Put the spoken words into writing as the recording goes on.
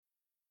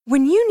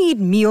When you need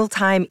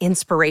mealtime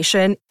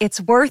inspiration,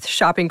 it's worth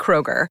shopping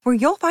Kroger, where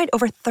you'll find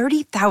over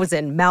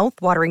 30,000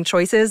 mouth-watering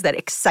choices that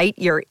excite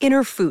your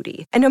inner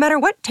foodie. And no matter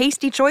what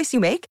tasty choice you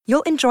make,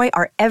 you'll enjoy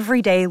our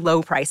everyday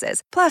low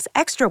prices, plus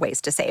extra ways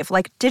to save,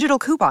 like digital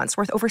coupons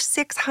worth over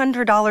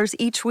 $600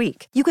 each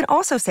week. You can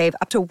also save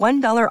up to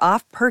 $1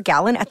 off per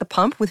gallon at the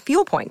pump with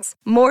fuel points.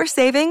 More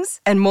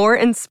savings and more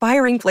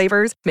inspiring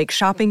flavors make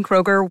shopping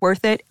Kroger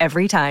worth it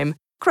every time.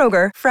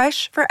 Kroger,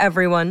 fresh for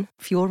everyone.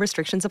 Fuel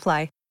restrictions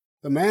apply.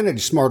 The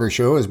Manage Smarter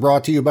Show is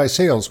brought to you by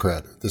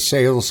SalesCred, the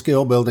sales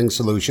skill building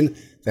solution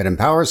that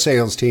empowers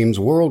sales teams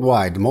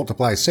worldwide to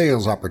multiply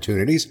sales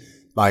opportunities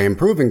by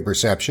improving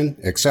perception,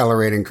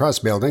 accelerating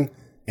trust building,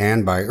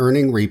 and by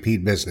earning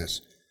repeat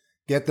business.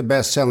 Get the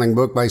best-selling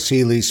book by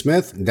C. Lee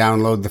Smith,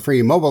 download the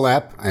free mobile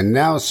app, and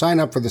now sign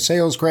up for the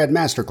SalesCred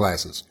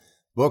Masterclasses.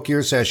 Book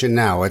your session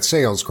now at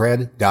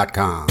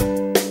salescred.com.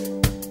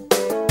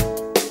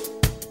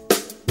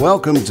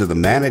 Welcome to the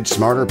Manage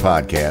Smarter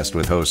podcast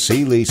with hosts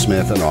C. Lee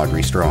Smith and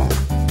Audrey Strong.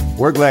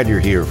 We're glad you're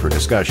here for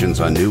discussions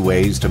on new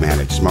ways to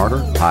manage smarter,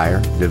 hire,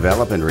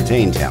 develop, and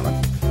retain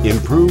talent,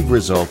 improve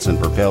results, and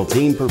propel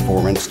team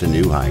performance to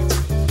new heights.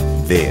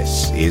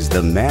 This is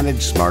the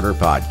Manage Smarter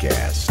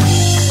podcast.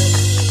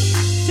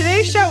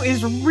 Today's show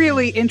is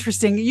really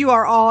interesting. You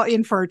are all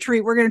in for a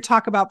treat. We're going to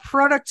talk about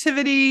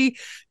productivity,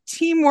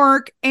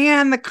 teamwork,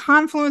 and the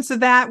confluence of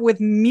that with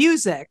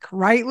music,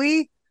 right,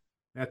 Lee?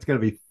 That's going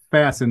to be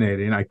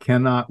fascinating. I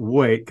cannot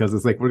wait, because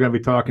it's like we're going to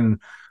be talking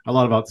a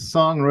lot about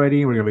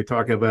songwriting. We're going to be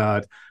talking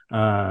about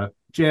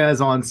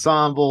jazz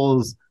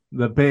ensembles,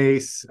 the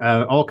bass,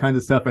 all kinds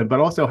of stuff, but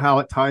also how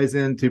it ties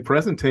into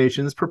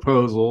presentations,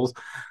 proposals,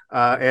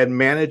 and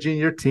managing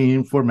your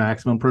team for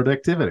maximum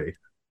productivity.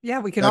 Yeah,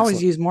 we can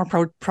always use more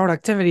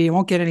productivity. You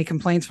won't get any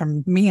complaints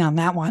from me on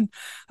that one.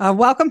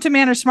 Welcome to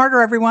Manage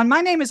Smarter, everyone.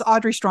 My name is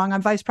Audrey Strong.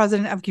 I'm Vice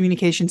President of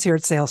Communications here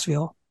at Sales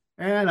Fuel.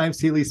 And I'm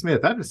C. Lee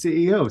Smith. I'm the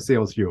CEO of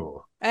Sales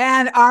Fuel.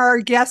 And our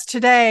guest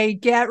today,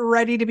 get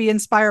ready to be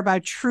inspired by a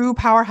true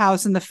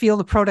powerhouse in the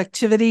field of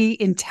productivity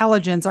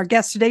intelligence. Our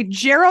guest today,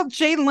 Gerald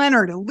J.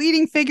 Leonard, a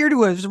leading figure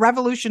who has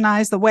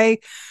revolutionized the way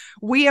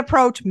we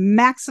approach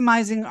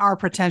maximizing our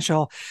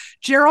potential.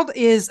 Gerald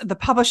is the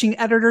publishing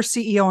editor,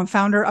 CEO, and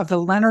founder of the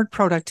Leonard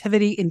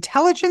Productivity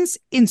Intelligence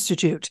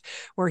Institute,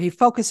 where he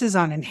focuses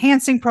on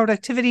enhancing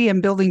productivity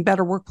and building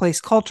better workplace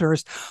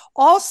cultures.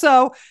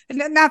 Also,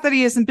 not that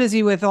he isn't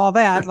busy with all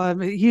that,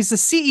 he's the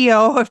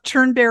CEO of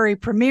Turnberry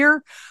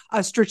Premier,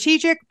 a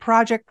strategic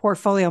project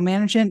portfolio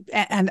management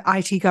and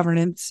IT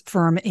governance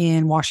firm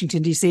in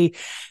Washington, D.C.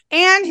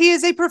 And he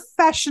is a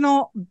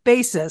professional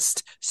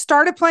bassist.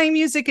 Started playing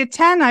music at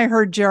 10, I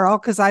heard,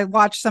 Gerald, because I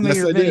watched some of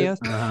your videos.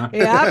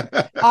 Yeah,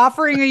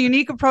 offering a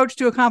unique approach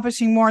to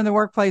accomplishing more in the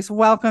workplace.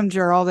 Welcome,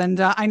 Gerald. And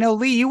I know,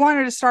 Lee, you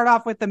wanted to start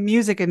off with the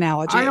music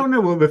analogy. I don't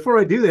know. Well, before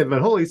I do that,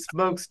 but holy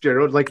smokes,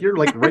 Gerald, like you're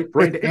like right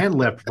brain and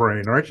left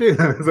brain, aren't you?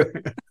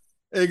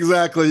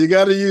 Exactly. You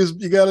got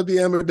to be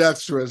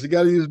ambidextrous. You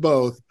got to use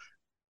both.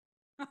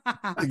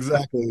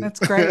 Exactly. That's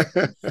great.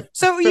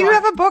 So you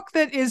have a book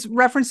that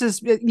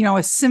references,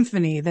 a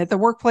symphony, that the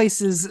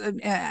workplace is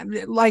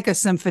like a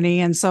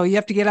symphony. And so you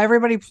have to get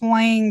everybody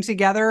playing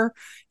together.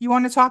 You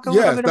want to talk a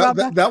little bit about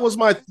that?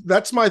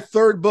 That's my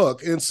third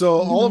book. And so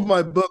all of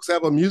my books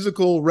have a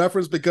musical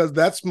reference because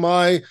that's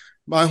my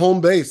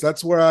home base.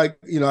 That's where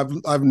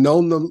I've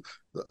known them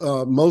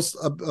most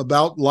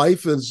about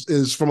life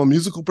is from a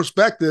musical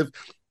perspective.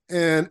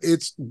 And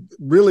it's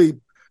really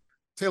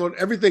tailored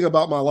everything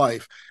about my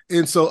life.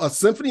 And so A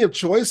Symphony of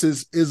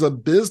Choices is a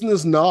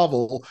business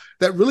novel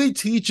that really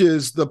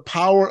teaches the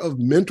power of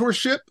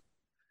mentorship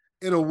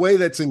in a way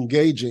that's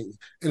engaging.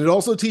 And it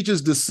also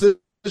teaches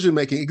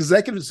decision-making,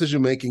 executive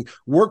decision-making,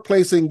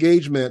 workplace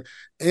engagement,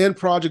 and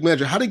project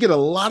management, how to get a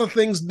lot of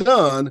things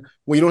done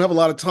when you don't have a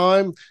lot of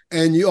time.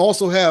 And you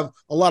also have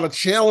a lot of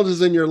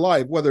challenges in your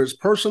life, whether it's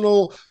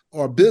personal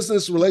or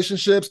business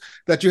relationships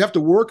that you have to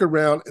work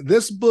around.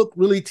 This book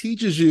really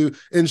teaches you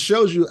and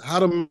shows you how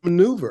to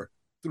maneuver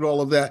through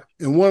all of that.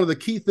 And one of the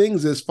key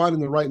things is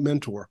finding the right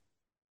mentor.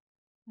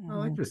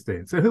 Oh,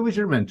 interesting. So who was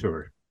your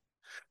mentor?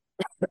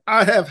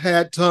 I have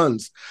had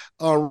tons.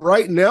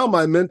 Right now,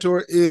 my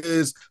mentor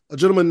is a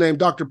gentleman named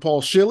Dr.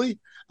 Paul Shilley.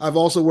 I've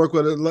also worked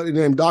with a lady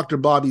named Dr.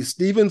 Bobby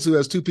Stevens, who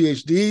has 2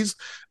 PhDs.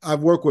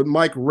 I've worked with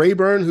Mike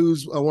Rayburn,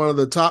 who's one of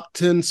the top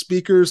 10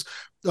 speakers.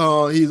 He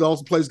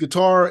also plays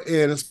guitar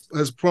and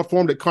has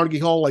performed at Carnegie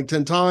Hall like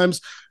 10 times.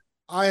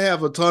 I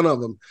have a ton of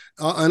them.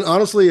 And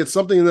honestly, it's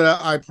something that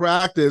I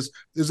practice,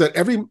 is that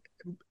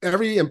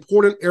every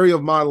important area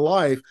of my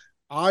life,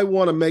 I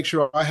want to make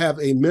sure I have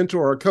a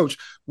mentor or a coach,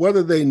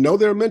 whether they know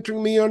they're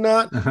mentoring me or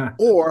not,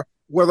 or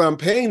whether I'm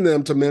paying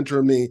them to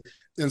mentor me.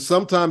 And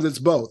sometimes it's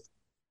both.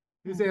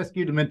 Who's asked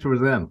you to mentor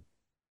them?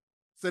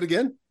 Say it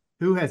again.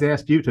 Who has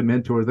asked you to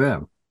mentor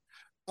them?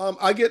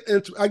 I get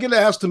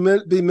asked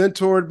to be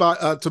mentored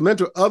by to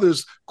mentor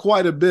others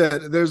quite a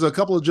bit. There's a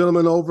couple of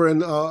gentlemen over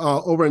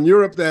in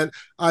Europe that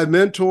I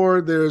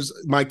mentor. There's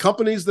my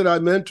companies that I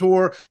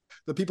mentor,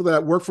 the people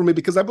that work for me,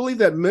 because I believe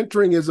that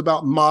mentoring is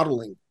about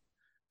modeling.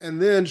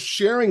 and then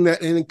sharing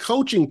that and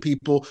coaching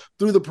people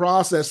through the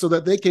process so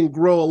that they can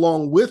grow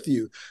along with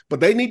you. But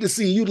they need to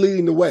see you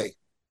leading the way,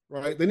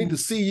 right? They need to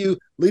see you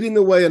leading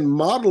the way and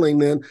modeling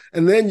them,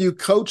 and then you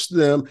coach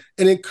them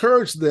and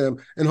encourage them.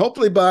 And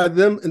hopefully by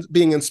them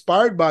being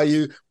inspired by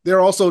you, they're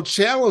also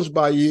challenged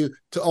by you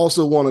to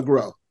also want to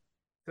grow.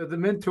 So the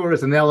mentor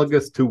is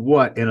analogous to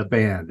what in a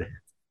band?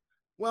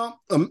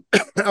 Well,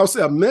 I'll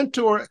say a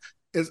mentor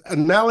is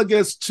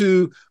analogous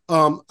to,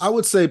 I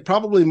would say,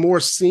 probably more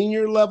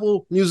senior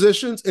level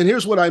musicians. And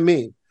here's what I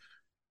mean.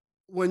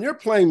 When you're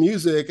playing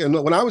music, and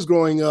when I was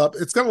growing up,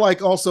 it's kind of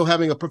like also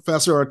having a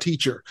professor or a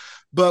teacher.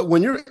 But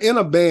when you're in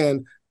a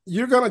band,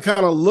 you're going to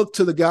kind of look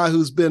to the guy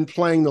who's been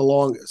playing the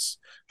longest.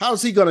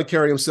 How's he going to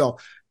carry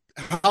himself?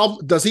 How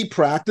does he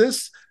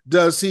practice?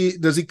 Does he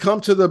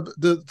come to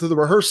the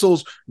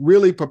rehearsals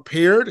really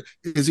prepared?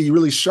 Is he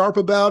really sharp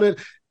about it?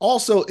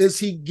 Also, is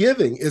he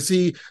giving? Is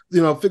he,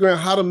 figuring out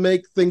how to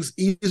make things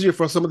easier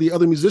for some of the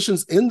other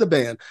musicians in the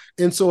band?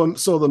 And so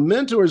the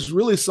mentor is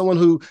really someone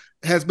who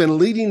has been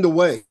leading the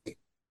way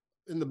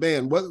in the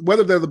band,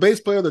 whether they're the bass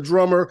player, the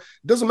drummer,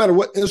 it doesn't matter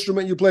what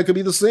instrument you play, it could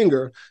be the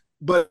singer,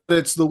 but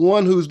it's the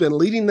one who's been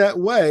leading that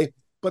way,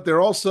 but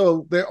their arms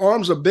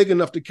are big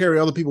enough to carry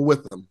other people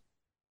with them.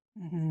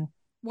 Mm-hmm.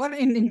 What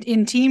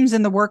in teams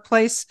in the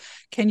workplace,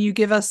 can you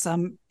give us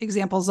some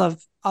examples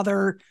of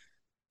other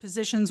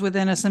positions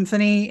within a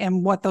symphony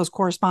and what those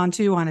correspond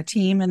to on a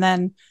team, and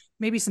then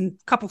maybe some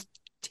couple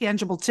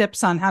tangible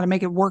tips on how to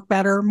make it work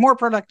better, more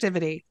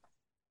productivity?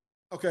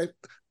 Okay.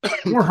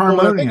 More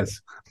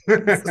harmonious.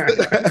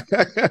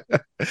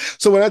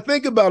 So when I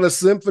think about a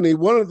symphony,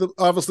 one of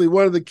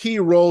the key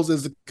roles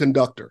is the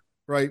conductor,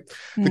 right?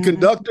 Mm-hmm. The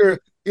conductor,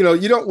 you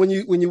don't, when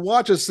you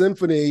watch a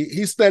symphony,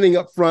 he's standing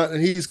up front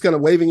and he's kind of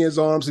waving his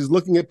arms. He's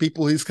looking at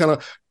people. He's kind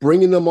of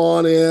bringing them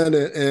on in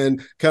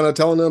and kind of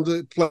telling them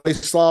to play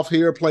soft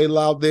here, play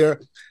loud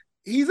there.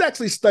 He's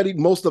actually studied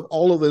most of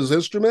all of those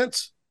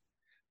instruments,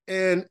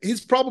 and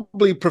he's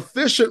probably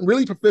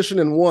really proficient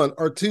in one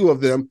or two of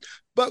them.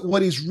 But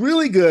what he's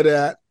really good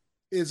at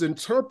is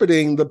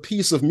interpreting the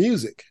piece of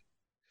music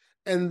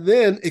and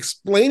then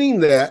explaining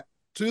that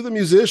to the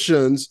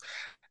musicians,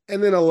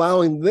 and then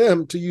allowing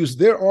them to use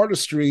their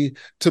artistry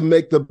to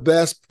make the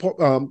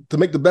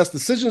best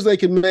decisions they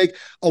can make,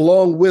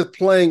 along with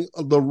playing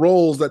the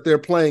roles that they're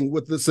playing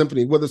with the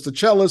symphony, whether it's the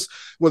cellist,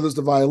 whether it's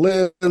the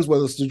violins,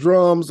 whether it's the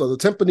drums or the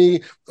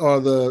timpani or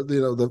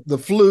the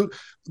flute.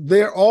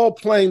 They're all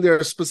playing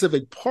their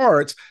specific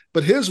parts,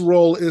 but his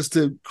role is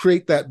to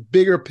create that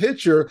bigger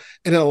picture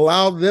and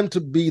allow them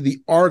to be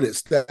the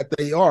artists that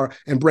they are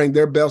and bring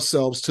their best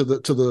selves to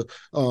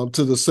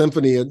the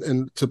symphony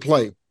and to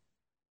play.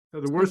 So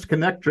the worst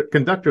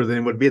conductor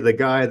then would be the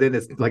guy then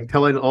is like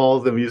telling all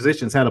the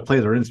musicians how to play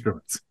their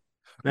instruments.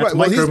 That's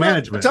right.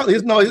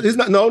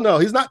 Micromanagement.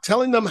 He's not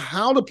telling them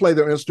how to play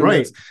their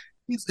instruments.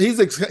 Right.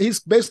 He's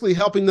basically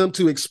helping them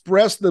to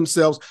express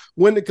themselves,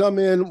 when to come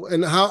in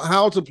and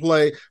how to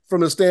play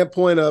from the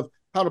standpoint of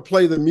how to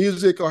play the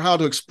music or how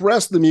to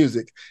express the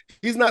music.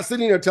 He's not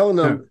sitting there telling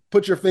them,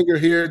 put your finger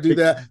here, do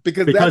that,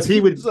 because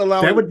he's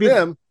allowing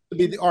them to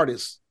be the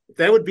artists.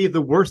 That would be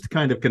the worst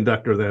kind of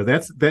conductor there.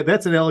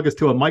 That's analogous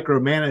to a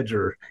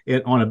micromanager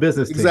on a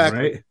business team,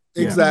 right?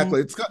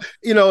 Exactly. Yeah.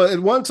 It's, at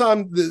one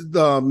time,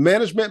 the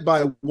management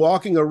by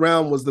walking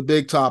around was the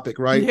big topic,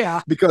 right? Yeah.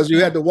 Because you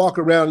had to walk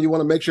around. You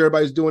want to make sure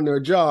everybody's doing their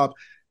job.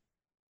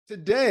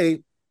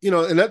 Today,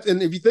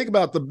 and if you think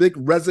about the big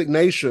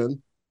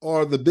resignation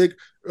or the big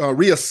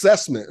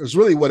reassessment, is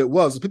really what it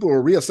was. People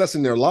were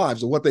reassessing their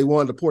lives and what they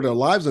wanted to pour their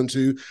lives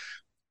into.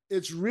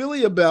 It's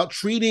really about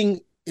treating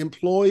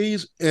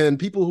employees and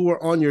people who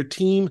are on your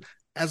team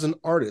as an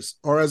artist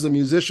or as a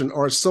musician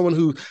or as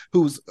someone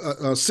who's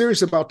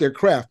serious about their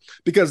craft,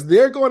 because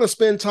they're going to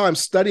spend time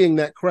studying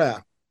that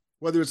craft,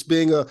 whether it's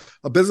being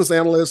a business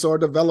analyst or a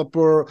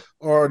developer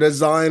or a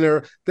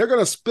designer. They're going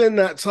to spend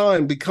that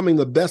time becoming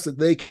the best that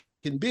they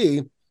can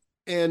be.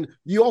 And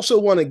you also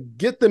want to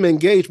get them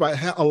engaged by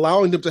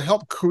allowing them to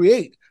help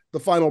create the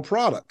final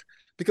product,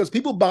 because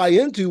people buy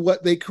into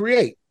what they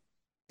create.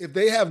 If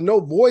they have no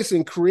voice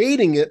in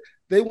creating it,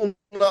 they will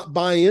not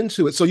buy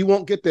into it. So you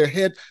won't get their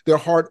head, their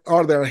heart,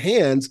 or their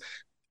hands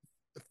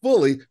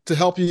fully to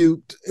help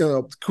you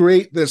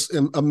create this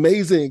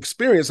amazing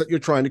experience that you're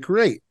trying to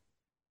create.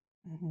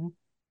 Mm-hmm.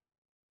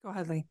 Go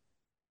ahead, Lee.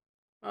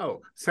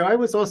 Oh, so I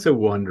was also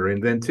wondering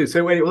then too.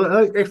 So wait,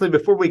 well, actually,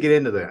 before we get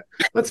into that,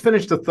 let's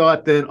finish the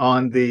thought then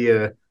on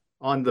the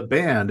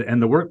band and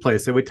the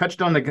workplace. So we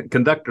touched on the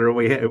conductor.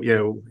 We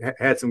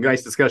had some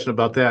nice discussion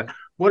about that.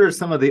 What are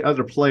some of the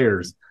other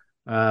players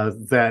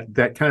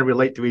that kind of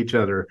relate to each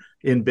other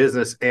in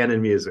business and in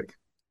music?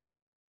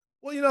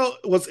 Well,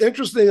 what's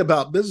interesting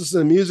about business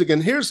and music,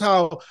 and here's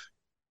how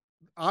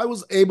I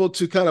was able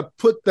to kind of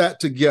put that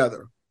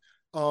together.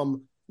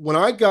 When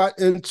I got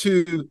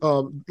into,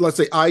 let's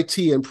say, IT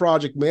and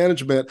project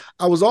management,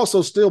 I was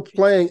also still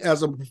playing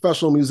as a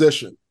professional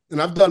musician,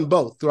 and I've done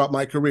both throughout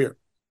my career.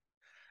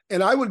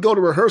 And I would go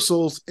to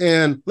rehearsals,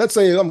 and let's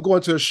say I'm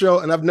going to a show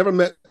and I've never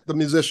met the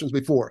musicians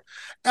before.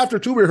 After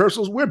 2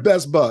 rehearsals, we're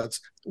best buds.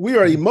 We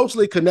are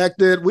emotionally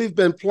connected. We've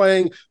been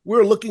playing.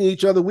 We're looking at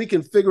each other. We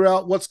can figure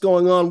out what's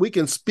going on. We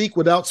can speak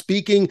without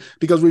speaking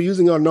because we're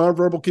using our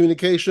nonverbal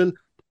communication.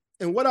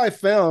 And what I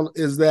found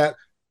is that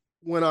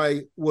when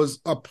I was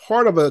a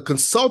part of a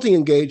consulting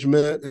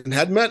engagement and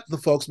had met the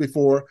folks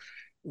before,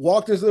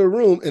 walked into the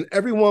room and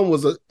everyone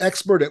was an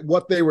expert at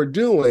what they were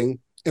doing,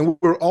 and we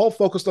were all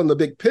focused on the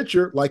big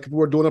picture, like we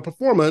were doing a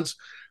performance,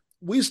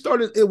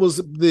 it was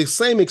the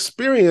same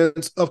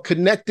experience of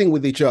connecting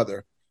with each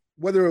other,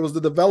 whether it was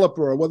the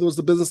developer or whether it was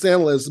the business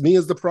analyst, me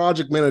as the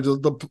project manager,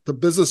 the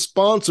business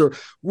sponsor.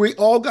 We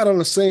all got on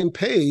the same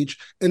page,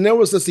 and there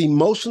was this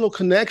emotional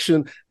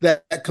connection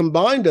that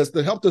combined us,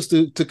 that helped us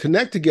to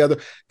connect together.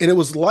 And it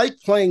was like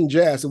playing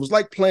jazz. It was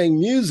like playing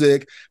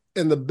music,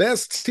 and the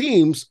best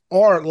teams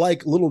are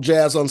like little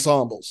jazz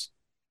ensembles.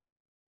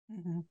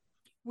 Mm-hmm.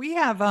 We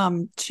have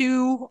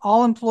 2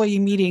 all-employee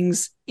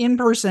meetings in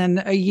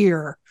person a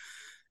year,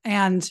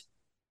 and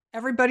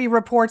everybody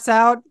reports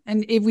out,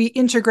 and if we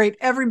integrate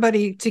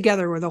everybody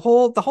together, where the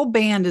whole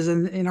band is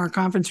in our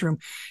conference room.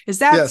 Is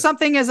that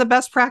something as a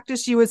best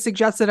practice you would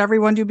suggest that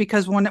everyone do?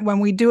 Because when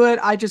we do it,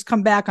 I just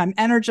come back, I'm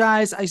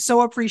energized. I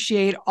so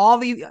appreciate all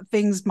the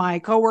things my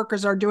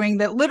coworkers are doing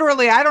that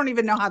literally I don't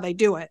even know how they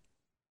do it.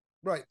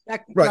 Right.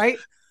 Right.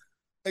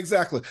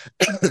 Exactly.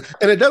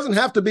 And it doesn't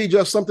have to be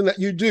just something that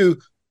you do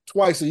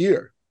twice a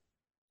year.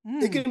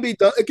 It can be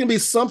done. It can be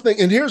something.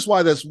 And here's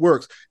why this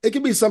works. It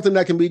can be something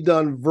that can be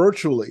done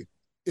virtually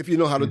if you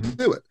know how to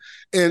do it.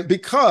 And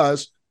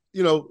because,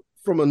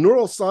 from a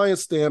neuroscience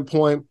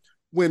standpoint,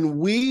 when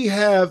we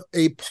have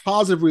a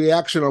positive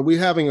reaction or we're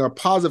having a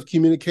positive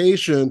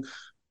communication,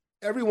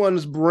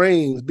 everyone's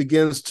brain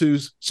begins to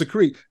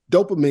secrete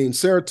dopamine,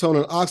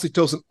 serotonin,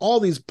 oxytocin, all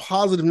these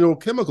positive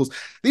neurochemicals.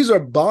 These are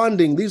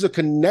bonding. These are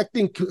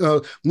connecting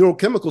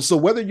neurochemicals. So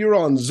whether you're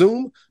on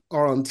Zoom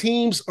or on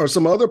Teams or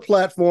some other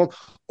platform,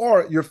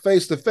 or you're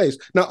face-to-face.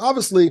 Now,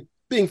 obviously,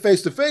 being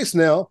face-to-face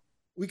now,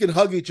 we can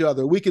hug each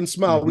other. We can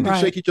smile. We can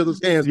shake each other's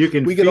hands. You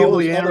can feel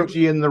the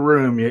energy in the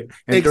room.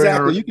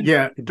 Exactly.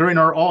 During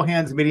our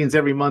all-hands meetings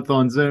every month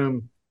on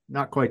Zoom,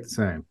 not quite the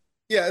same.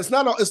 Yeah, it's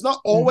not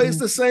always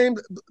the same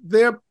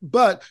there,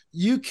 but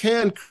you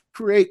can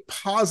create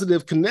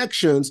positive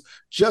connections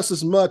just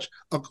as much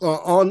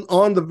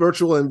on the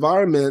virtual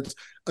environment,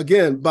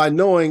 again, by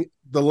knowing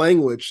the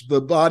language, the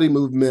body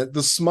movement,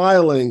 the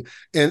smiling,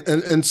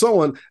 and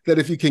so on, that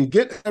if you can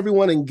get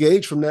everyone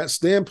engaged from that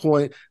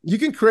standpoint, you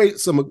can create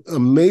some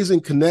amazing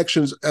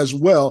connections as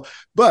well.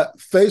 But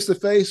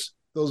face-to-face,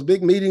 those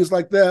big meetings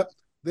like that,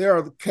 they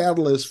are the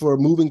catalyst for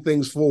moving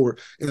things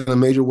forward in a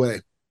major way.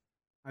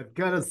 I've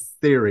got a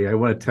theory I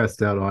want to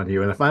test out on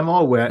you. And if I'm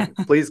all wet,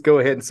 please go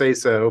ahead and say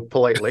so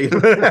politely.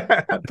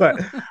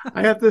 But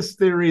I have this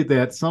theory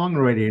that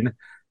songwriting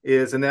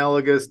is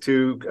analogous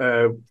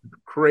to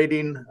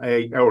creating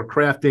or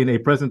crafting a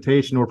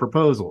presentation or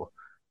proposal.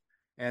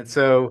 And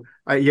so,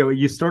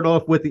 you start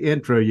off with the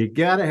intro. You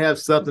got to have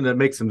something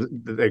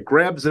that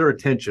grabs their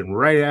attention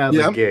right out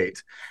of the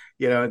gate.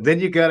 Then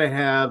you got to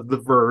have the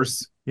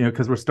verse,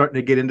 because we're starting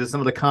to get into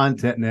some of the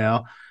content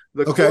now.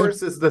 The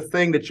chorus is the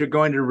thing that you're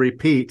going to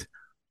repeat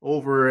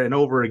over and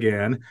over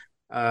again.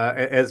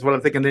 As what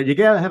I'm thinking, that you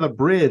got to have a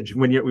bridge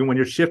when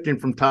you're shifting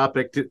from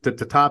topic to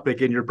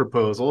topic in your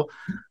proposal.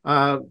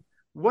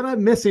 What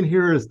I'm missing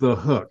here is the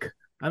hook.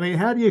 I mean,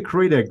 how do you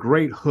create a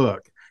great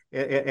hook?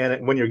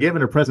 And when you're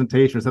giving a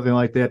presentation or something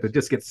like that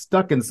just gets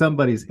stuck in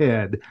somebody's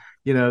head,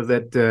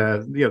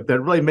 that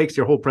really makes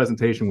your whole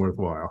presentation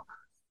worthwhile.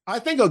 I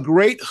think a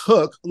great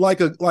hook, like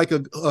a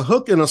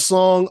hook in a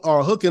song or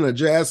a hook in a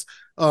jazz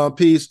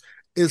piece,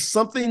 is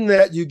something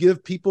that you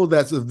give people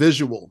that's a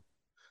visual.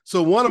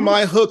 So one of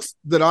my hooks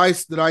that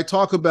I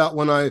talk about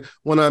when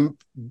I'm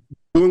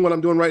doing what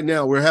I'm doing right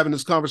now, we're having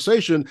this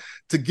conversation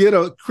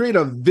to create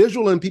a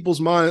visual in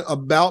people's mind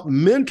about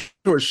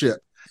mentorship.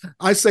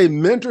 I say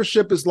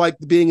mentorship is like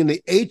being in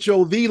the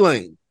HOV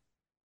lane.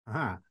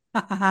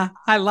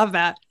 I love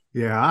that.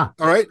 Yeah.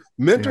 All right.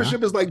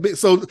 Mentorship is like,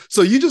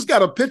 so you just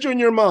got a picture in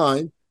your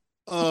mind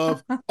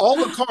of all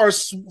the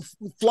cars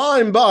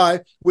flying by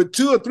with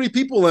 2 or 3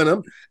 people in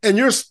them, and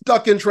you're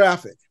stuck in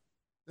traffic.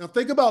 Now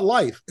think about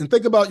life and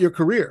think about your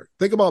career.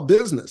 Think about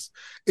business.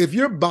 If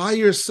you're by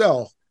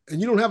yourself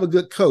and you don't have a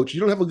good coach, you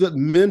don't have a good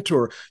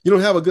mentor, you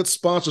don't have a good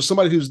sponsor,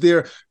 somebody who's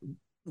there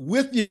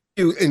with you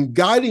and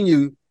guiding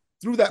you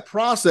through that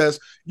process,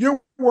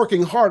 you're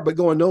working hard but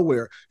going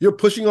nowhere. You're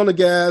pushing on the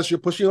gas, you're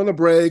pushing on the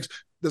brakes.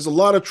 There's a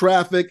lot of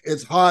traffic.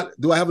 It's hot.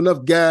 Do I have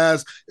enough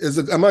gas?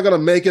 Am I going to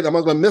make it? Am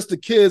I going to miss the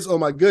kids? Oh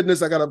my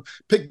goodness, I got to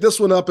pick this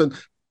one up.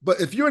 But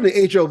if you're in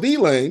the HOV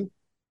lane,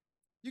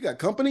 you got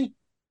company.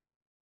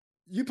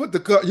 You put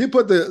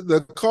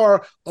the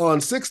car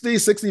on 60,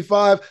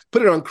 65,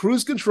 put it on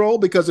cruise control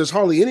because there's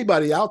hardly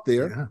anybody out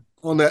there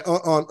on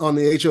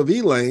the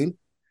HOV lane.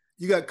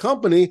 You got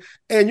company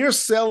and you're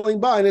sailing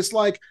by, and it's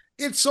like,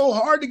 it's so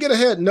hard to get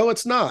ahead. No,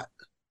 it's not.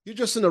 You're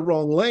just in the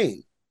wrong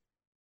lane.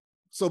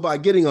 So by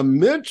getting a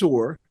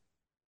mentor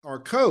or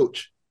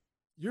coach,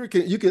 you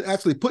can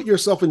actually put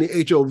yourself in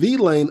the HOV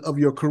lane of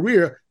your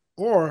career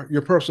or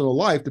your personal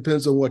life,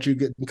 depends on what you're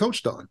getting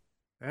coached on.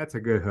 That's a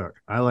good hook.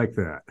 I like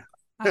that.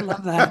 I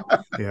love that.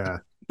 Yeah.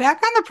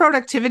 Back on the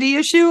productivity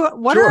issue,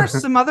 what Sure. are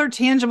some other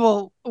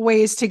tangible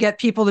ways to get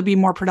people to be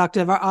more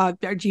productive?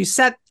 Do you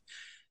set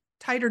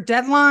tighter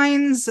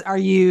deadlines? Are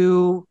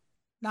you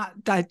not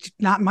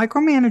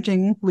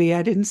micromanaging, Lee?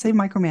 I didn't say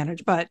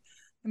micromanage, but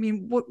I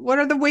mean, what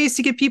are the ways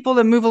to get people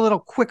to move a little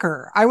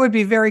quicker? I would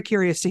be very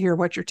curious to hear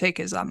what your take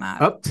is on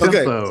that. Up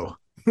tempo.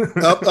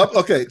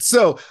 Okay.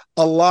 So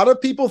a lot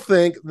of people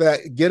think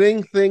that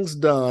getting things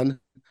done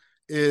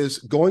is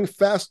going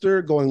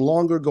faster, going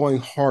longer, going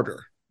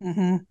harder.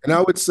 Mm-hmm. And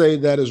I would say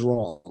that is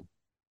wrong.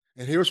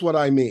 And here's what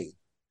I mean.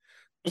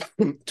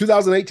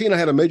 2018, I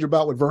had a major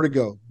bout with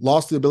vertigo,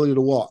 lost the ability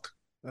to walk.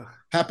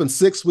 Happened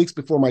 6 weeks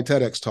before my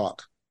TEDx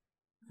talk.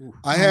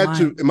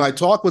 My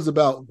talk was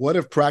about what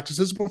if practice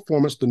is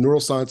performance, the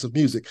neuroscience of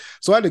music.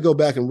 So I had to go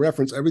back and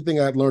reference everything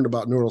I had learned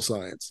about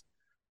neuroscience.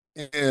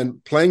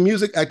 And playing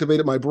music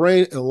activated my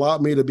brain. It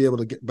allowed me to be able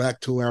to get back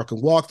to where I can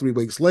walk 3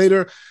 weeks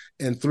later.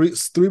 And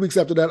three weeks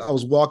after that, I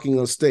was walking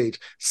on stage.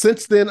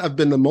 Since then, I've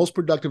been the most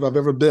productive I've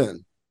ever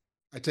been.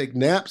 I take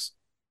naps,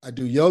 I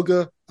do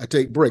yoga, I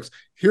take breaks.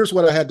 Here's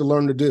what I had to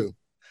learn to do.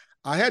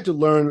 I had to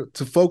learn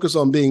to focus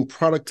on being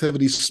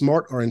productivity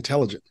smart or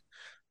intelligent.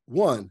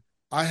 One,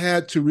 I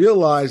had to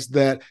realize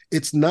that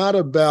it's not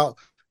about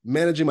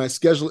managing my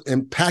schedule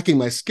and packing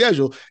my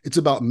schedule. It's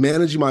about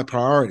managing my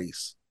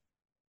priorities.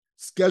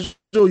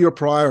 Schedule your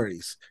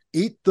priorities.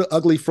 Eat the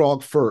ugly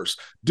frog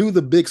first. Do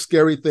the big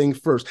scary thing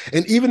first.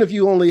 And even if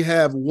you only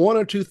have 1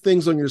 or 2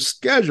 things on your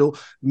schedule,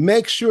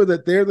 make sure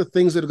that they're the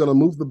things that are going to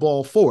move the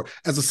ball forward.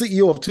 As a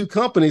CEO of 2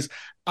 companies,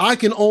 I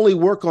can only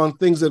work on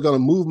things that are going to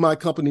move my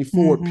company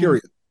forward,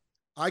 period.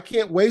 I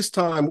can't waste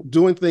time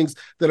doing things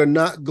that are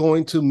not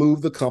going to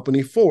move the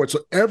company forward. So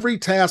every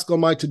task on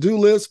my to-do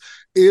list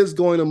is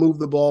going to move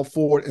the ball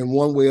forward in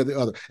one way or the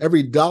other.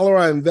 Every dollar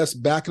I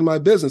invest back in my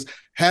business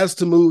has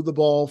to move the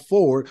ball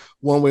forward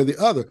one way or the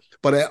other.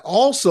 But I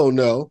also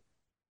know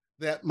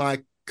that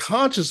my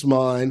conscious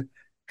mind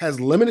has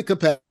limited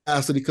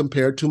capacity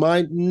compared to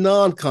my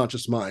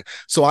non-conscious mind.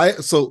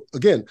 So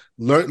again,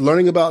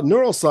 learning about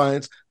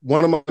neuroscience,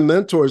 one of my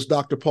mentors,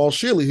 Dr. Paul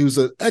Shealy, who's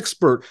an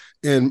expert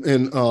in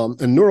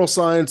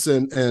neuroscience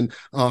and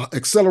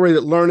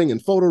accelerated learning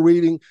and photo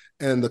reading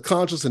and the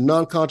conscious and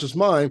non-conscious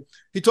mind,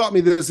 he taught me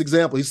this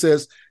example. He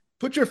says,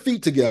 put your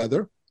feet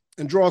together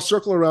and draw a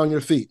circle around your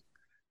feet.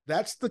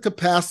 That's the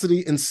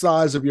capacity and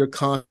size of your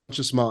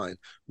conscious mind.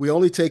 We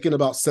only take in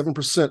about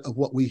 7% of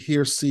what we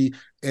hear, see,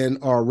 and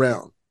are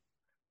around.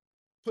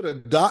 Put a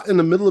dot in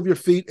the middle of your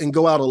feet and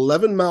go out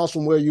 11 miles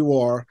from where you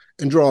are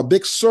and draw a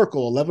big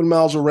circle 11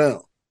 miles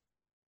around.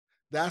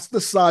 That's the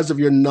size of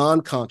your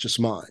non-conscious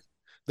mind.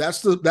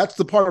 That's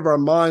the part of our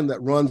mind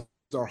that runs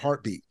our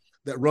heartbeat,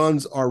 that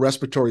runs our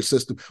respiratory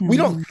system. Mm-hmm. We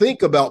don't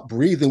think about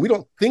breathing. We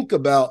don't think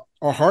about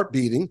our heart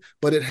beating,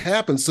 but it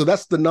happens. So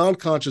that's the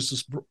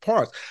non-conscious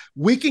part.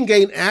 We can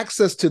gain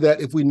access to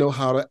that if we know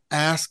how to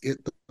ask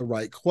it the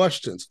right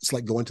questions. It's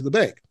like going to the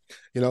bank.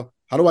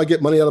 How do I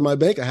get money out of my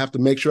bank? I have to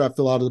make sure I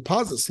fill out a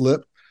deposit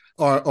slip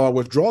or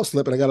withdrawal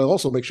slip, and I got to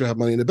also make sure I have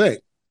money in the bank.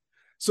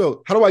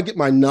 So how do I get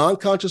my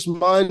non-conscious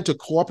mind to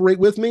cooperate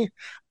with me?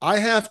 I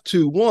have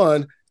to,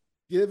 one,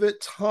 give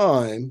it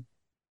time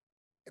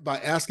by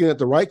asking it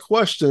the right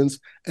questions,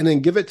 and then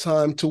give it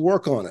time to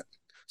work on it.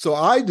 So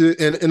I do,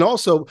 and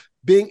also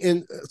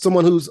being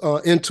someone who's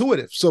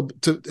intuitive. So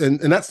and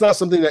that's not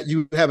something that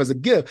you have as a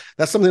gift.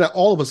 That's something that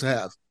all of us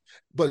have.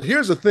 But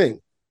here's the thing.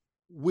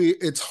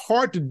 It's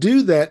hard to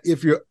do that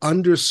if you're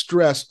under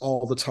stress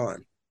all the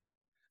time.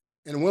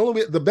 And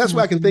the best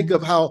way I can think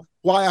of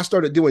why I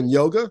started doing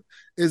yoga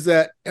is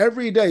that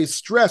every day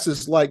stress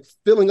is like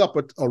filling up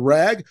a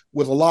rag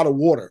with a lot of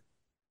water.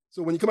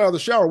 So when you come out of the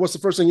shower, what's the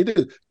first thing you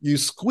do? You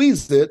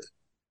squeeze it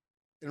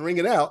and wring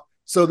it out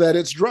so that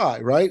it's dry,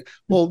 right?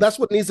 Well, that's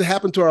what needs to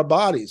happen to our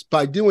bodies.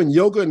 By doing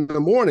yoga in the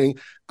morning,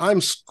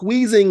 I'm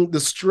squeezing the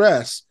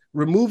stress,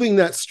 removing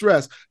that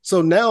stress.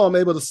 So now I'm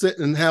able to sit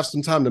and have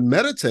some time to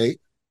meditate.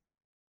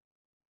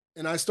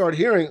 And I start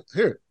hearing,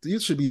 here, you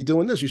should be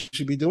doing this. You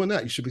should be doing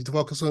that. You should be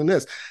focused on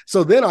this.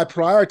 So then I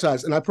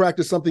prioritize and I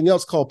practice something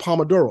else called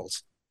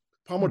Pomodoros.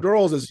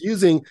 Pomodoros is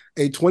using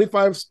a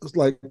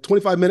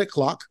 25-minute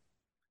clock.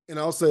 And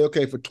I'll say,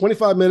 okay, for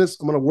 25 minutes,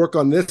 I'm going to work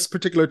on this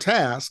particular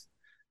task.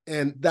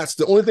 And that's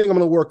the only thing I'm going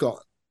to work on.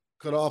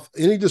 Cut off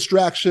any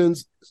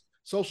distractions,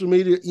 social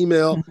media,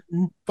 email,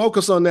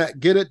 focus on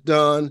that, get it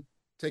done,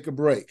 take a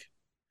break.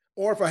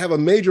 Or if I have a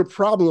major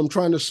problem I'm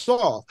trying to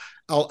solve,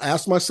 I'll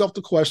ask myself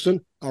the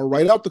question, I'll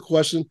write out the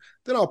question,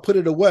 then I'll put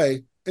it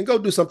away and go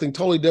do something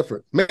totally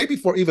different, maybe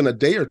for even a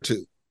day or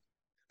two.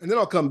 And then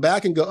I'll come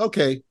back and go,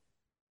 okay,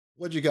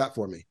 what you got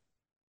for me?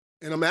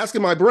 And I'm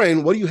asking my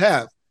brain, what do you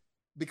have?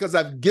 Because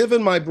I've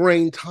given my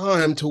brain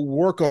time to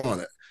work on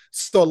it.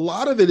 So a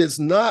lot of it is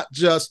not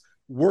just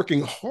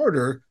working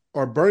harder,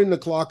 or burning the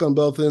clock on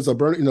both ends, or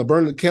burning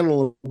the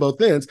candle on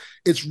both ends.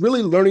 It's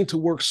really learning to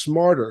work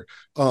smarter,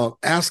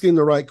 asking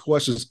the right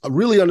questions,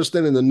 really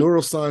understanding the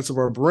neuroscience of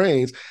our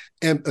brains.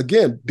 And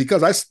again,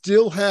 because I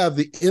still have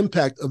the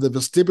impact of the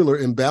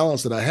vestibular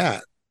imbalance that I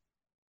had.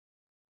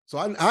 So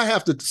I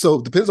have to, so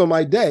it depends on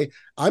my day.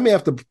 I may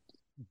have to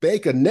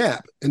bake a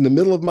nap in the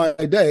middle of my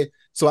day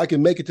so I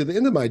can make it to the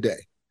end of my day.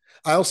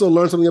 I also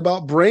learned something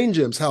about brain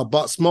gyms, how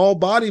small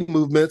body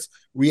movements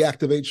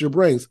reactivate your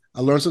brains.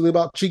 I learned something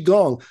about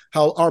Qigong,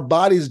 how our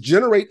bodies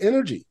generate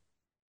energy.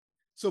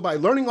 So by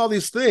learning all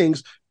these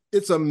things,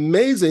 it's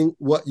amazing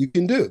what you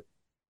can do.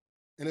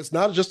 And it's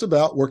not just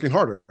about working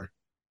harder.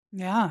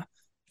 Yeah.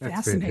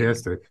 That's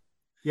fantastic.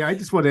 Yeah, I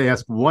just want to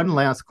ask one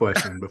last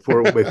question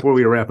before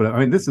we wrap it up. I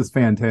mean, this is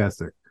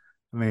fantastic.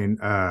 I mean,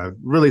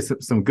 really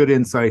some good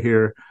insight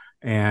here,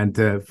 and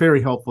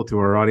very helpful to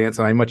our audience.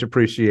 And I much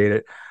appreciate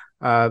it.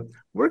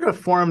 We're going to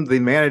form the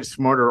Manage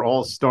Smarter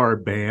All-Star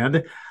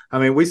Band. I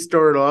mean, we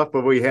started off,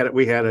 but we had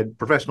a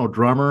professional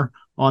drummer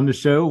on the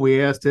show.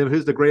 We asked him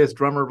who's the greatest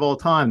drummer of all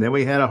time. Then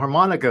we had a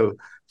harmonica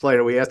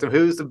player. We asked him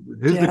who's the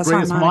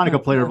greatest harmonica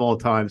player of all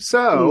time.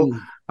 So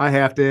I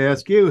have to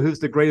ask you, who's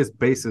the greatest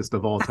bassist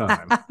of all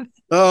time?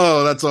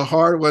 Oh, that's a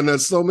hard one.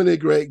 There's so many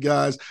great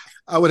guys.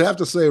 I would have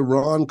to say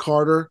Ron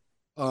Carter.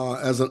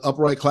 As an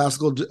upright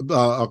classical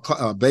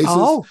bassist.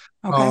 Oh,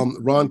 okay.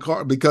 Ron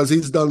Carter, because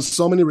he's done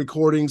so many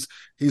recordings,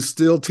 he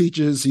still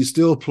teaches, he's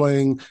still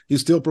playing,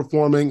 he's still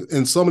performing,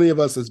 and so many of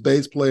us as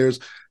bass players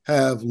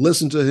have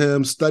listened to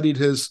him, studied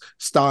his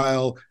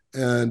style,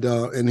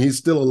 and he's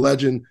still a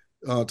legend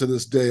to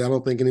this day. I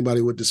don't think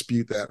anybody would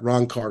dispute that.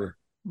 Ron Carter.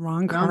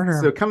 Ron Carter.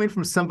 So coming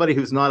from somebody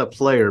who's not a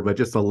player but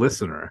just a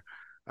listener,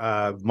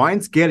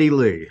 mine's Geddy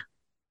Lee.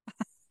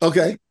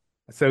 Okay.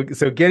 So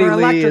Geddy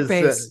Lee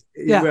is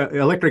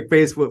electric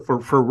bass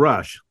for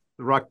Rush,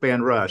 the rock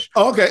band Rush.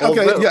 Okay.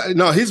 Yeah.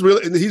 No, he's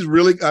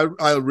really.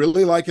 I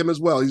really like him as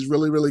well. He's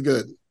really, really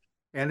good.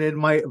 And in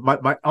my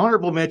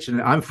honorable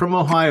mention, I'm from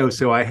Ohio,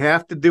 so I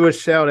have to do a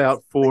shout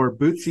out for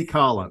Bootsy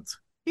Collins.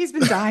 He's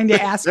been dying to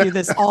ask you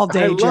this all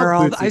day,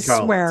 Gerald. I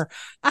swear.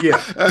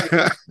 Yeah.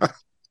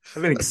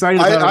 I've been excited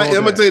about I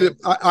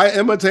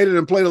imitated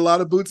and played a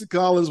lot of Bootsy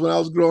Collins when I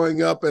was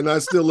growing up, and I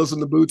still listen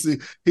to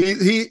Bootsy.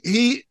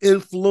 He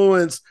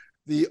influenced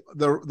the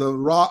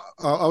rock,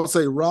 I would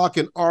say rock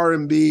and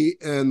R&B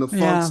and the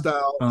funk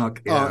style.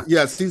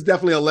 Yes, he's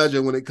definitely a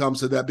legend when it comes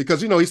to that, because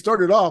he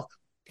started off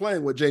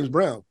playing with James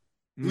Brown.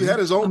 He had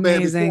his own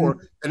band before,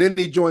 and then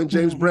he joined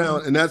James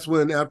Brown, and that's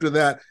when after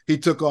that he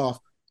took off.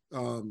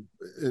 And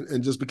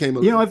just became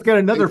I've got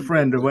another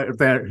friend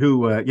who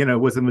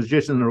was a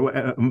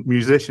musician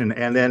musician,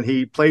 and then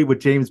he played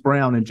with James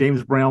Brown, and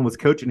James Brown was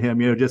coaching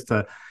him, just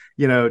to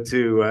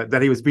that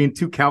he was being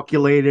too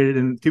calculated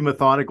and too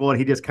methodical, and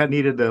he just kind of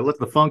needed to let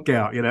the funk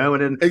out, and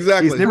then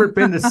he's never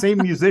been the same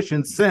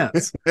musician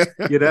since,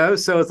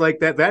 so it's like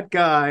that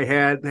guy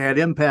had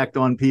impact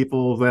on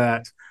people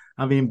that,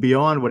 I mean,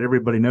 beyond what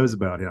everybody knows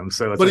about him.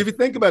 So if you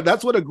think about it,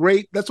 that's what a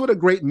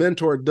great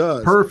mentor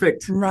does.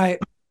 Perfect. Right.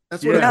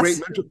 That's what a great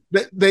mentor.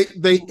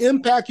 They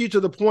impact you to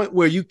the point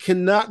where you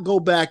cannot go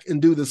back and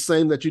do the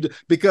same that you did,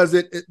 because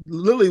it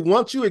literally,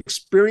 once you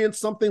experience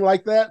something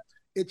like that,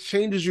 it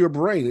changes your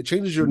brain. It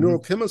changes your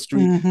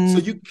neurochemistry. So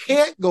you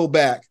can't go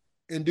back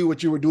and do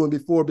what you were doing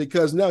before,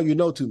 because now you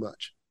know too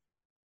much.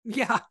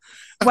 Yeah.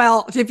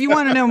 Well, if you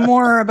want to know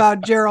more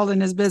about Gerald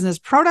and his business,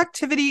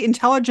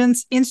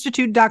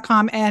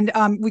 productivityintelligenceinstitute.com. And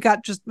we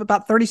got just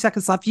about 30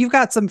 seconds left. You've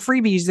got some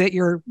freebies that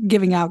you're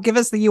giving out. Give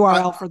us the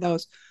URL for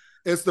those.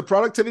 It's the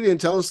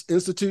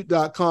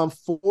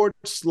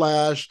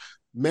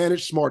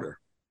productivityintelligenceinstitute.com/manage smarter.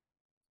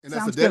 And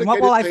sounds good. What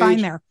will I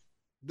find there?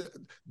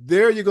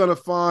 There you're going to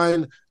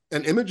find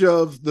an image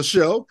of the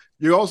show.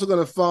 You're also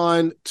going to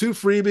find 2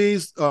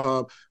 freebies.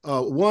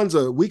 One's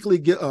a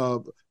weekly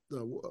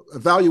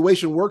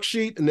evaluation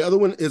worksheet, and the other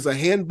one is a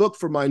handbook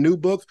for my new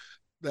book.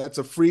 That's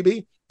a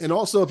freebie. And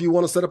also, if you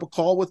want to set up a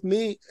call with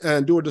me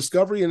and do a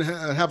discovery and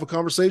have a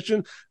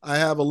conversation, I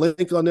have a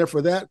link on there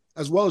for that,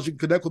 as well as you can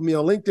connect with me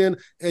on LinkedIn,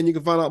 and you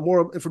can find out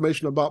more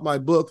information about my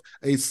book,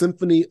 A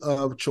Symphony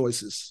of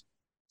Choices.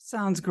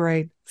 Sounds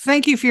great.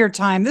 Thank you for your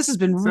time. This has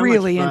been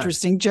really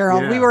interesting,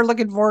 Gerald. We were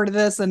looking forward to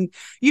this, and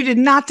you did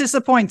not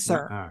disappoint,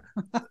 sir.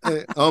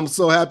 I'm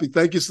so happy.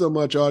 Thank you so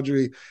much,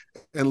 Audrey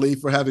and Lee,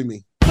 for having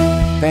me.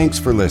 Thanks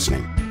for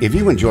listening. If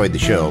you enjoyed the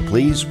show,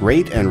 please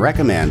rate and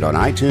recommend on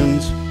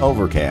iTunes,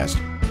 Overcast,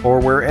 or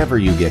wherever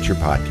you get your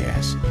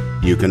podcasts.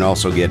 You can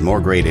also get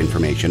more great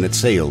information at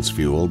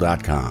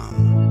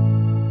salesfuel.com.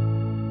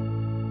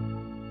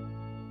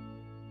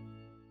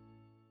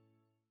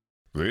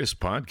 This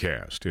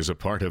podcast is a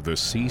part of the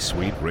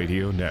C-Suite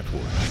Radio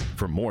Network.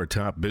 For more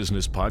top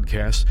business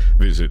podcasts,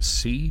 visit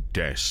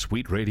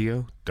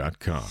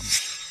c-suiteradio.com.